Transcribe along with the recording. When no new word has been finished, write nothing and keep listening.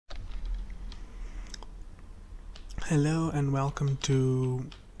Hello and welcome to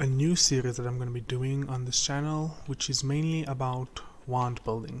a new series that I'm going to be doing on this channel, which is mainly about wand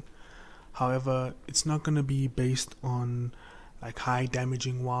building. However, it's not going to be based on like high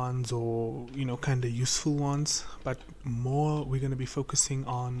damaging wands or kind of useful wands, but more we're going to be focusing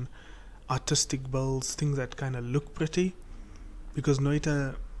on artistic builds, things that kind of look pretty, because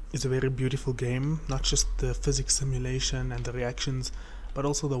Noita is a very beautiful game. Not just the physics simulation and the reactions, but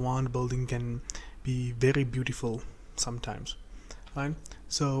also the wand building can be very beautiful sometimes. Right,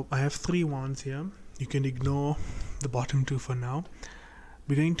 so I have 3 wands here. You can ignore the bottom 2 for now.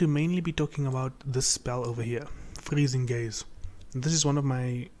 We're going to mainly be talking about this spell over here, Freezing Gaze. This is one of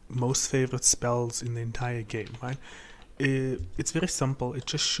my most favorite spells in the entire game. Right, it's very simple. It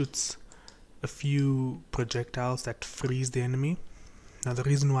just shoots a few projectiles that freeze the enemy. Now the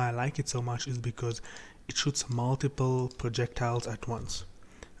reason why I like it so much is because it shoots multiple projectiles at once.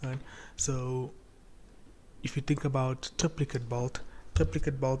 Right, so if you think about Triplicate Bolt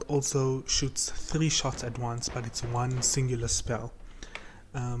also shoots 3 shots at once, but it's one singular spell.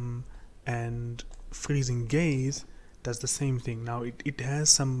 And Freezing Gaze does the same thing. Now it has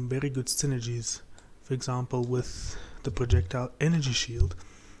some very good synergies. For example, with the projectile energy shield,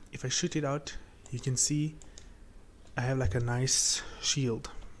 if I shoot it out, you can see I have like a nice shield.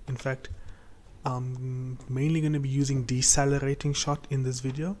 In fact, I'm mainly going to be using decelerating shot in this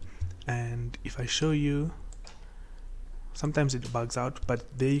video, and if I show you, sometimes it bugs out, but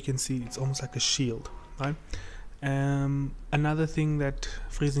there you can see it's almost like a shield. Right, another thing that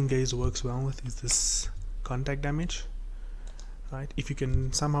Freezing Gaze works well with is this contact damage. Right, if you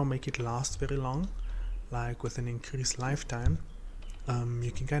can somehow make it last very long, like with an increased lifetime,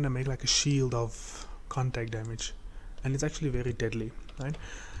 you can kind of make like a shield of contact damage, and it's actually very deadly. Right,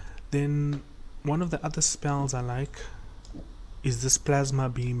 then one of the other spells I like is this Plasma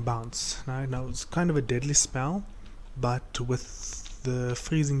Beam Bounce. Right, now it's kind of a deadly spell, but with the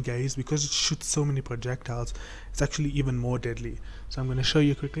Freezing Gaze, because it shoots so many projectiles, it's actually even more deadly. So I'm going to show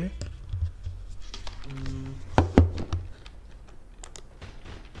you quickly.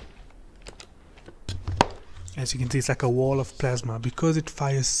 As you can see, it's like a wall of plasma. Because it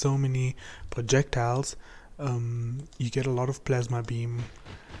fires so many projectiles, you get a lot of plasma beam.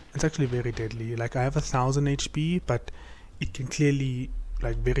 It's actually very deadly. Like, I have 1000 HP, but it can clearly,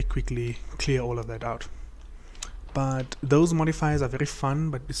 like, very quickly clear all of that out. But those modifiers are very fun,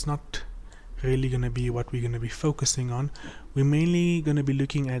 but it's not really going to be what we're going to be focusing on. We're mainly going to be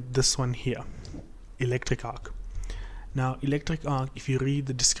looking at this one here, Electric Arc. Now, Electric Arc, if you read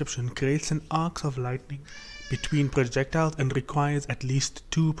the description, creates an arc of lightning between projectiles and requires at least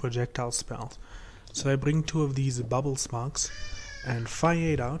 2 projectile spells. So I bring 2 of these bubble sparks and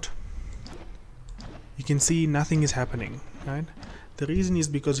fire it out. You can see nothing is happening. Right? The reason is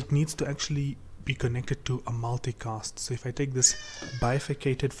because it needs to actually be connected to a multicast. So if I take this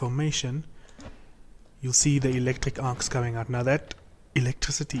bifurcated formation, you'll see the electric arcs coming out. Now that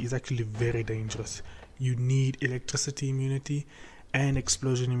electricity is actually very dangerous. You need electricity immunity and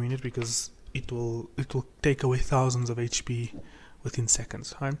explosion immunity, because it will take away thousands of HP within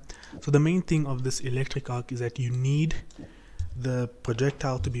seconds. Right? So the main thing of this electric arc is that you need the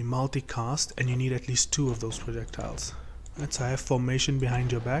projectile to be multicast, and you need at least 2 of those projectiles. Right? So I have formation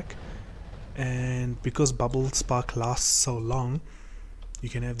behind your back, and because bubble spark lasts so long, you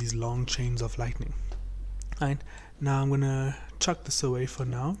can have these long chains of lightning. Right, now I'm gonna chuck this away for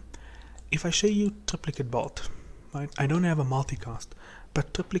now. If I show you Triplicate Bolt, right, I don't have a multicast,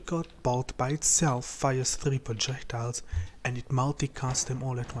 but Triplicate Bolt by itself fires 3 projectiles and it multicasts them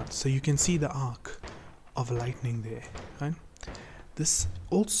all at once. So you can see the arc of lightning there. Right? This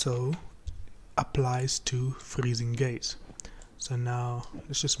also applies to Freezing Gaze. So now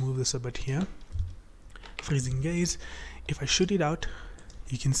let's just move this a bit here. Freezing Gaze, if I shoot it out,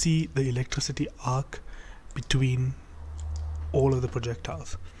 you can see the electricity arc between all of the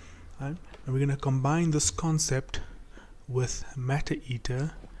projectiles. Right? And we're going to combine this concept with Matter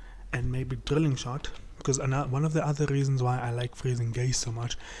Eater and maybe Drilling Shot, because one of the other reasons why I like Freezing Gaze so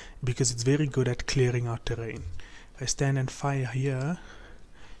much, because it's very good at clearing out terrain. If I stand and fire here,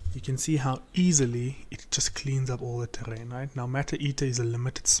 you can see how easily it just cleans up all the terrain. Right? Now Matter Eater is a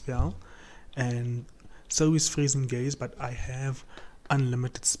limited spell, and so is Freezing Gaze, but I have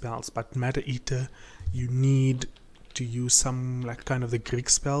unlimited spells. But Matter Eater, you need to use some like kind of the Greek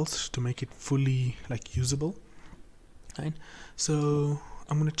spells to make it fully like usable. Right? So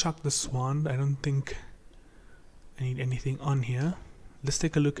I'm gonna chuck this wand. I don't think I need anything on here. Let's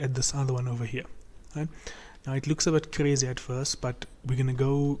take a look at this other one over here. Right? Now it looks a bit crazy at first, but we're gonna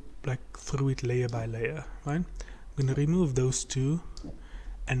go like through it layer by layer. Right? I'm gonna remove those 2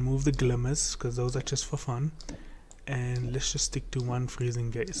 and move the glimmers, because those are just for fun, and let's just stick to one freezing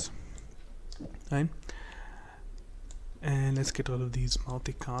gaze, right? And let's get all of these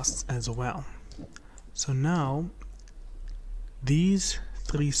multicasts as well. So now these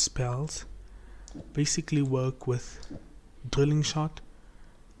 3 spells basically work with drilling shot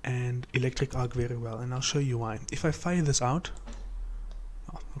and electric arc very well, and I'll show you why. If I fire this out,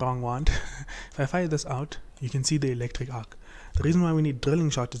 oh, wrong wand. If I fire this out, you can see the electric arc. The reason why we need drilling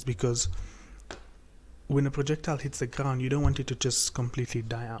shot is because when a projectile hits the ground, you don't want it to just completely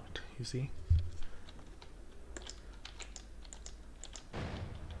die out, you see.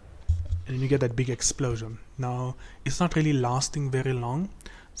 And you get that big explosion. Now, it's not really lasting very long,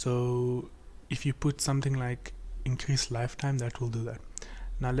 so if you put something like increased lifetime, that will do that.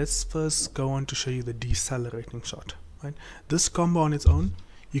 Now let's first go on to show you the decelerating shot, right? This combo on its own,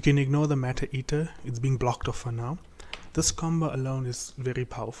 you can ignore the matter eater, it's being blocked off for now. This combo alone is very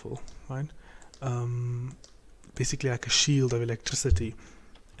powerful, right? Basically like a shield of electricity,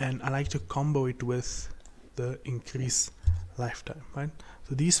 and I like to combo it with the increase lifetime, right?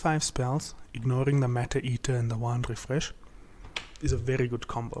 So these 5 spells, ignoring the matter eater and the wand refresh, is a very good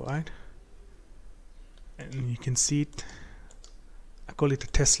combo, right? And you can see it, I call it a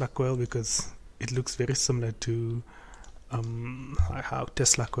Tesla coil because it looks very similar to how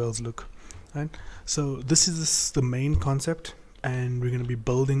Tesla coils look, right? So this is the main concept, and we're going to be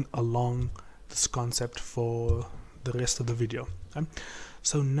building along this concept for the rest of the video, right?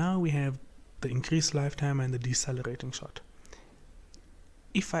 So now we have the increased lifetime and the decelerating shot.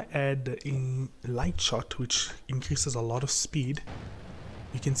 If I add the light shot, which increases a lot of speed,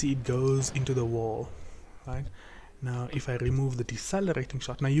 you can see it goes into the wall, right? Now if I remove the decelerating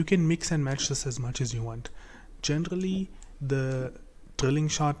shot, now you can mix and match this as much as you want. Generally the drilling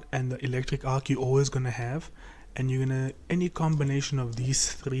shot and the electric arc you're always going to have, and you're gonna, any combination of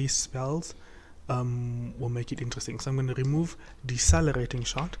these 3 spells will make it interesting. So I'm going to remove decelerating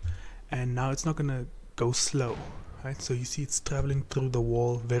shot, and now it's not going to go slow, right? So you see it's traveling through the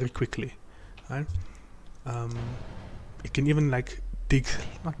wall very quickly, right? It can even like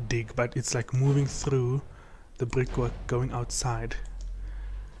not dig, but it's like moving through the brickwork going outside,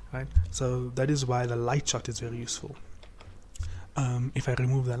 right? So that is why the light shot is very useful. If I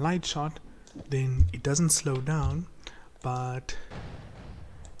remove the light shot, then it doesn't slow down, but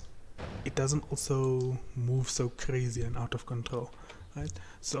it doesn't also move so crazy and out of control, right?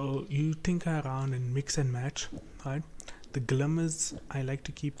 So you tinker around and mix and match, right? The glimmers I like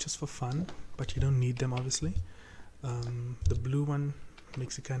to keep just for fun, but you don't need them obviously. The blue one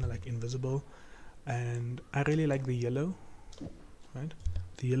makes it kind of like invisible, and I really like the yellow, right?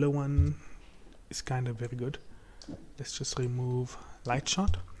 The yellow one is kind of very good. Let's just remove light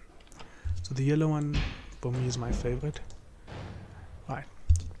shot. So the yellow one for me is my favorite. Right,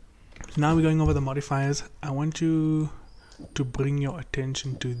 now we're going over the modifiers. I want you to bring your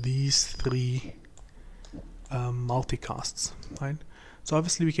attention to these 3 multicasts, right? So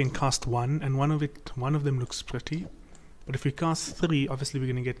obviously we can cast 1, and one of them looks pretty, but if we cast 3, obviously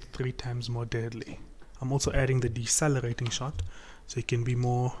we're going to get 3 times more deadly. I'm also adding the decelerating shot so it can be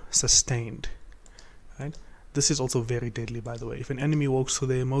more sustained, right? This is also very deadly, by the way. If an enemy walks through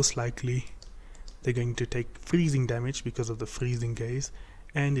there, most likely they're going to take freezing damage because of the freezing gaze,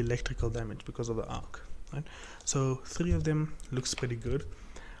 and electrical damage because of the arc, right? So 3 of them looks pretty good,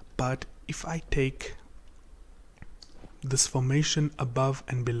 but if I take this formation above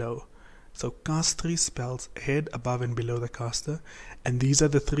and below, so cast 3 spells ahead, above and below the caster, and these are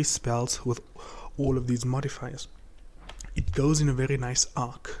the 3 spells with all of these modifiers, it goes in a very nice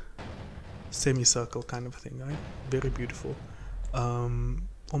arc, semicircle kind of thing, right? Very beautiful,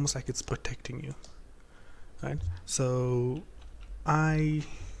 almost like it's protecting you, right? So I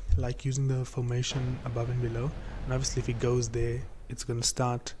like using the formation above and below, and obviously if it goes there, it's going to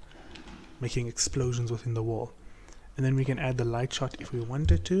start making explosions within the wall. And then we can add the light shot if we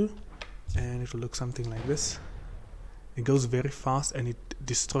wanted to, and it will look something like this. It goes very fast and it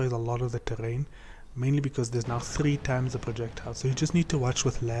destroys a lot of the terrain, mainly because there's now 3 times the projectile, so you just need to watch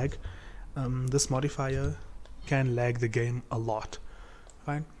with lag. This modifier can lag the game a lot,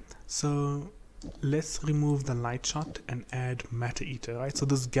 right? So let's remove the light shot and add matter eater, right? So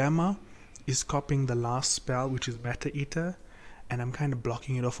this gamma is copying the last spell, which is matter eater, and I'm kind of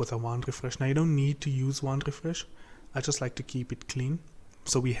blocking it off with a wand refresh. Now you don't need to use wand refresh, I just like to keep it clean.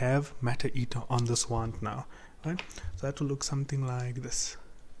 So we have matter eater on this wand now, right? So that will look something like this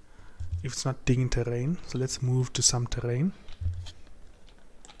if it's not digging terrain. So let's move to some terrain.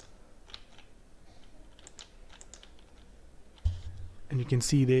 And you can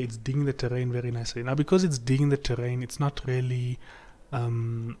see there it's digging the terrain very nicely. Now because it's digging the terrain, it's not really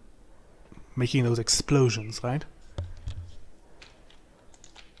making those explosions, right?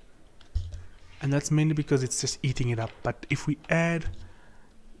 and that's mainly because it's just eating it up. But if you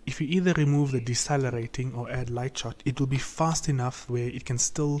either remove the decelerating or add light shot, it will be fast enough where it can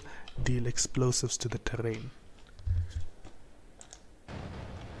still deal explosives to the terrain.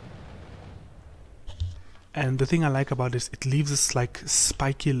 And the thing I like about this, it leaves this like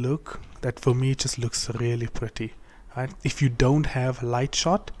spiky look that for me just looks really pretty, right? If you don't have light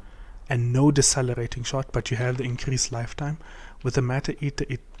shot and no decelerating shot, but you have the increased lifetime, with the Matter Eater,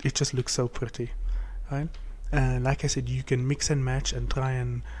 it just looks so pretty, right? And like I said, you can mix and match and try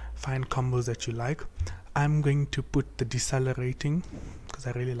and find combos that you like. I'm going to put the decelerating, because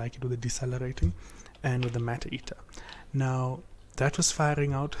I really like it with the decelerating, and with the Matter Eater. Now, that was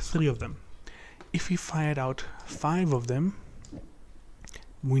firing out 3 of them. If we fired out 5 of them,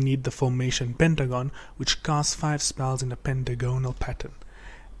 we need the formation Pentagon, which casts 5 spells in a pentagonal pattern.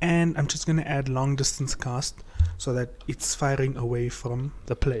 And I'm just going to add long distance cast so that it's firing away from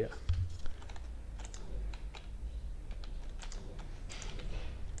the player.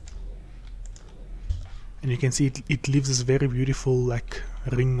 And you can see it leaves this very beautiful like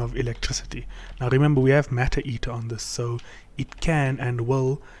ring of electricity. Now remember, we have Matter Eater on this, so it can and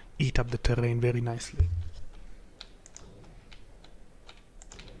will eat up the terrain very nicely.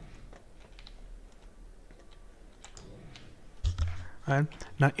 And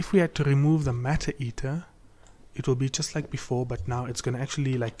now if we had to remove the Matter Eater, it will be just like before, but now it's going to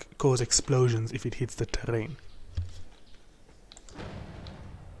actually like cause explosions if it hits the terrain.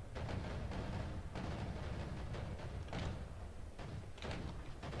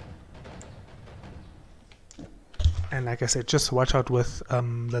 And like I said, just watch out with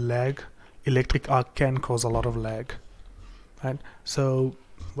the lag. Electric arc can cause a lot of lag, right? So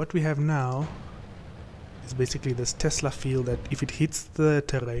what we have now is basically this Tesla field that if it hits the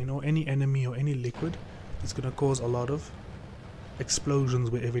terrain or any enemy or any liquid, it's going to cause a lot of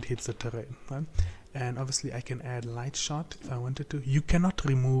explosions wherever it hits the terrain, right? And obviously I can add light shot if I wanted to. You cannot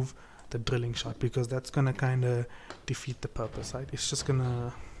remove the drilling shot because that's going to kind of defeat the purpose, right? It's just going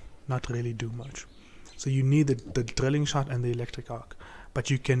to not really do much. So you need the drilling shot and the electric arc, but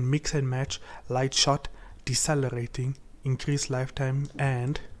you can mix and match light shot, decelerating, increased lifetime,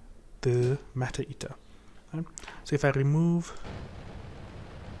 and the Matter Eater. Right? So if I remove,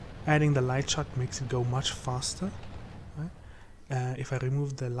 adding the light shot makes it go much faster. Right? If I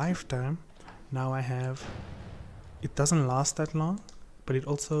remove the lifetime, now I have, it doesn't last that long, but it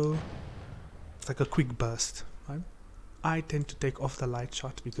also, it's like a quick burst. Right? I tend to take off the light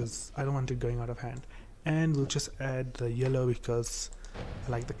shot because I don't want it going out of hand. And we'll just add the yellow because I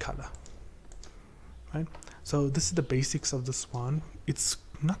like the color. Right? So this is the basics of the Swan. It's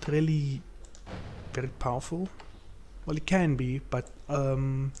not really very powerful. Well, it can be, but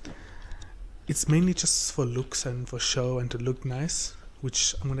it's mainly just for looks and for show and to look nice,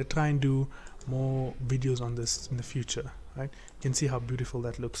 which I'm going to try and do more videos on this in the future. Right? You can see how beautiful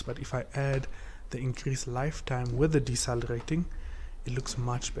that looks, but if I add the increased lifetime with the decelerating, it looks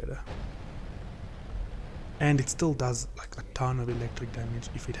much better. And it still does like a ton of electric damage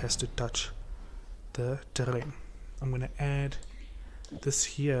if it has to touch the terrain. I'm going to add this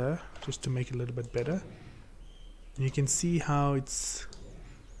here just to make it a little bit better. And you can see how it's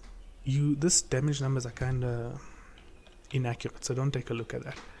this damage numbers are kind of inaccurate, so don't take a look at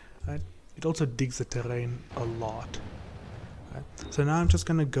that. Right? It also digs the terrain a lot. Right? So now I'm just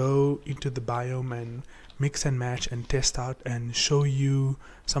going to go into the biome and mix and match and test out and show you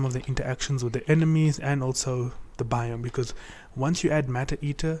some of the interactions with the enemies and also the biome, because once you add Matter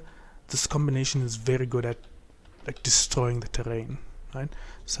Eater, this combination is very good at like destroying the terrain, right?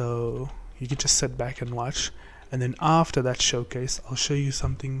 So you can just sit back and watch, and then after that showcase I'll show you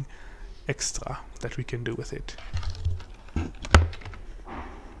something extra that we can do with it.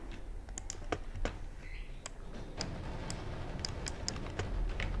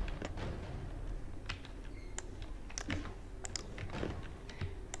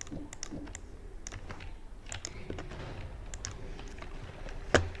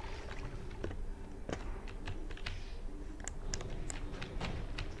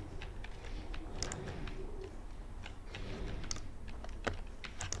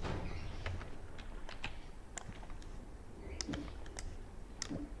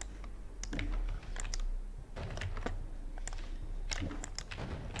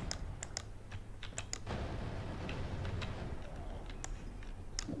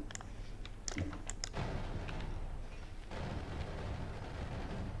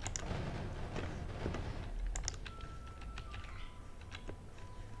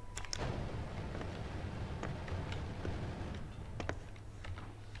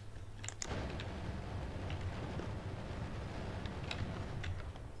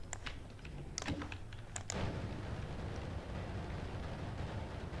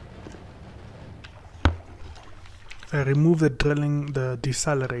 I remove the drilling, the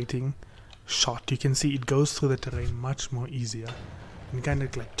decelerating shot, you can see it goes through the terrain much more easier and kind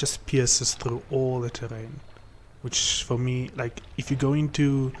of like just pierces through all the terrain, which for me, like if you go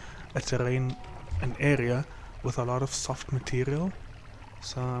into a terrain, an area with a lot of soft material,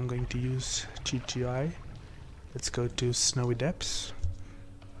 so I'm going to use cheat GI. Let's go to Snowy Depths.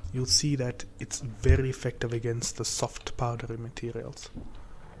 You'll see that it's very effective against the soft powdery materials.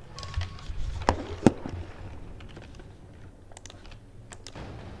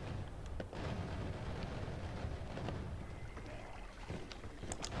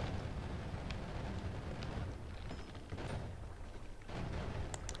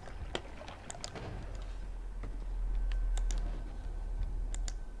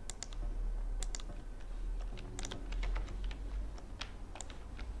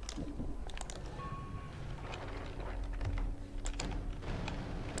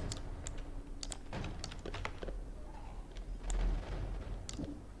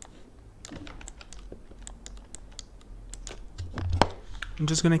 I'm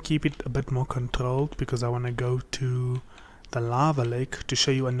just going to keep it a bit more controlled because I want to go to the lava lake to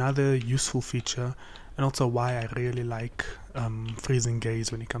show you another useful feature and also why I really like freezing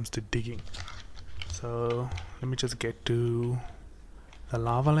gaze when it comes to digging. So let me just get to the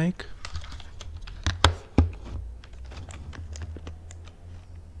lava lake.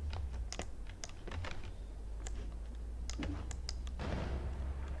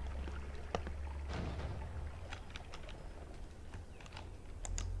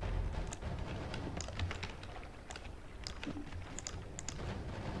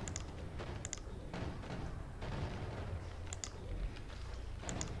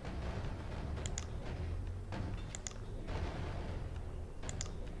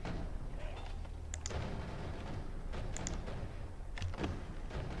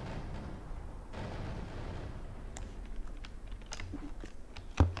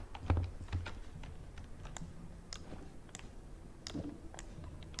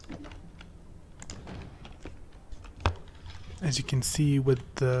 As you can see with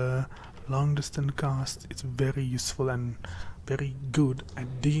the long distance cast, it's very useful and very good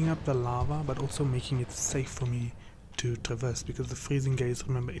at digging up the lava, but also making it safe for me to traverse, because the freezing gaze,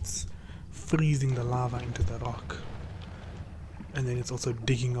 remember, it's freezing the lava into the rock, and then it's also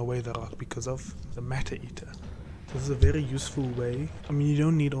digging away the rock because of the matter eater. So this is a very useful way. I mean, you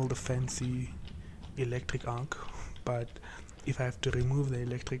don't need all the fancy electric arc, but if I have to remove the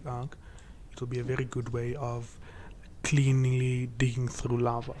electric arc, it will be a very good way of cleanly digging through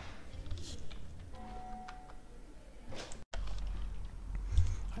lava.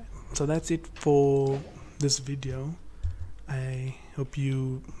 So that's it for this video. I hope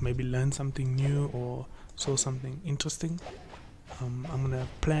you maybe learned something new or saw something interesting. I'm gonna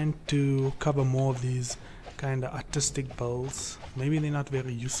plan to cover more of these kind of artistic builds. Maybe they're not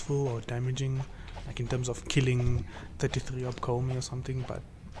very useful or damaging, like in terms of killing 33 Obkomi or something, but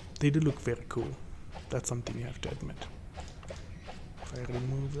they do look very cool. That's something you have to admit. If I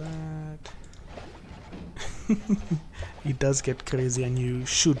remove that, it does get crazy, and you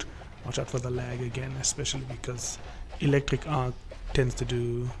should watch out for the lag again, especially because electric arc tends to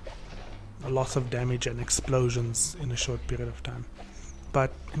do a lot of damage and explosions in a short period of time.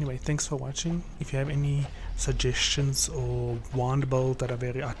 But anyway, thanks for watching. If you have any suggestions or wand builds that are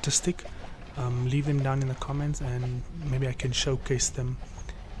very artistic, leave them down in the comments and maybe I can showcase them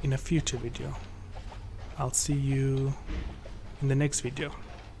in a future video. I'll see you in the next video.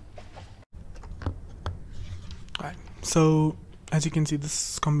 Alright, so as you can see,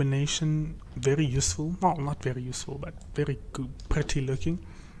 this combination, very useful. Well, not very useful, but very good, pretty looking.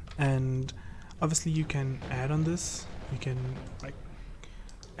 And obviously you can add on this. You can like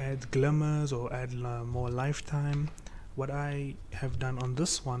add glimmers or add more lifetime. What I have done on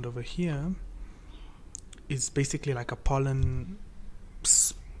this wand over here is basically like a pollen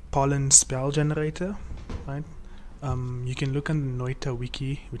spell generator, right? You can look on the Noita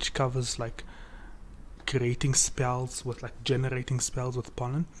wiki, which covers like creating spells with like generating spells with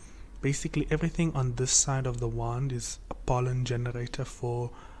pollen. Basically everything on this side of the wand is a pollen generator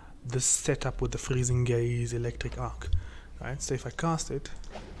for this setup with the freezing gaze electric arc, right? So if I cast it,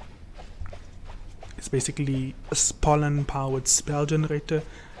 it's basically a pollen powered spell generator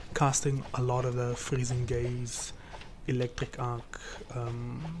casting a lot of the freezing gaze electric arc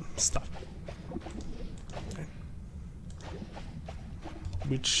stuff, okay,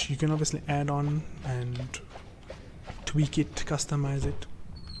 which you can obviously add on and tweak it, customize it.